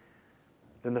peace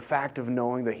than the fact of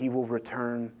knowing that He will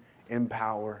return in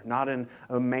power, not in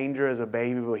a manger as a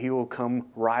baby, but He will come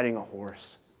riding a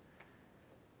horse,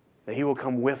 that He will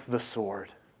come with the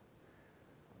sword,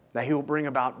 that He will bring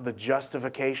about the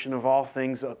justification of all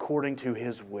things according to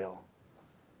His will.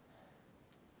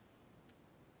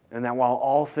 And that while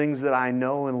all things that I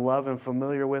know and love and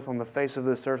familiar with on the face of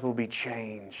this earth will be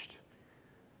changed,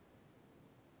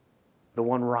 the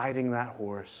one riding that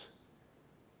horse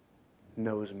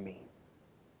knows me.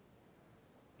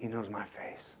 He knows my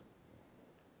face.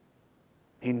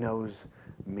 He knows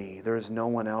me. There is no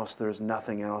one else. There is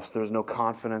nothing else. There is no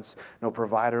confidence, no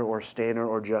provider or stainer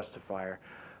or justifier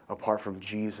apart from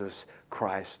Jesus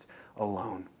Christ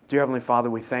alone. Dear Heavenly Father,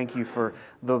 we thank You for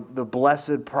the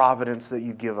blessed providence that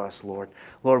You give us, Lord.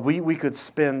 Lord, we could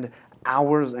spend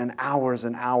hours and hours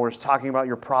and hours talking about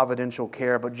Your providential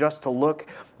care, but just to look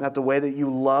at the way that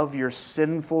You love Your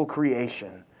sinful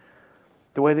creation,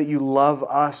 the way that You love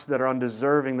us that are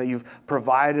undeserving, that You've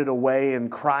provided a way in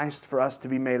Christ for us to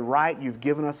be made right. You've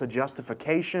given us a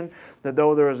justification, that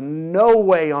though there is no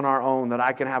way on our own that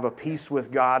I can have a peace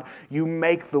with God, You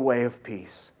make the way of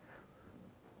peace.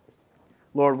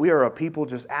 Lord, we are a people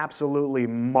just absolutely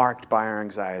marked by our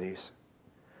anxieties,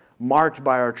 marked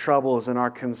by our troubles and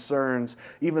our concerns,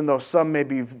 even though some may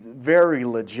be very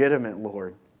legitimate,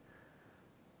 Lord.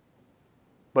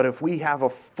 But if we have a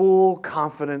full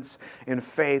confidence in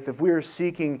faith, if we are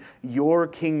seeking Your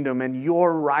kingdom and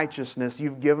Your righteousness,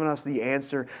 You've given us the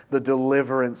answer, the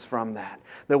deliverance from that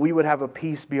we would have a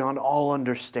peace beyond all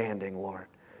understanding, Lord.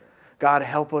 God,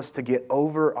 help us to get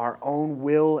over our own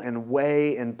will and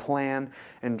way and plan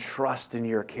and trust in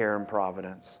Your care and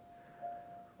providence.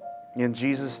 In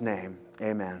Jesus' name,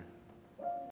 amen.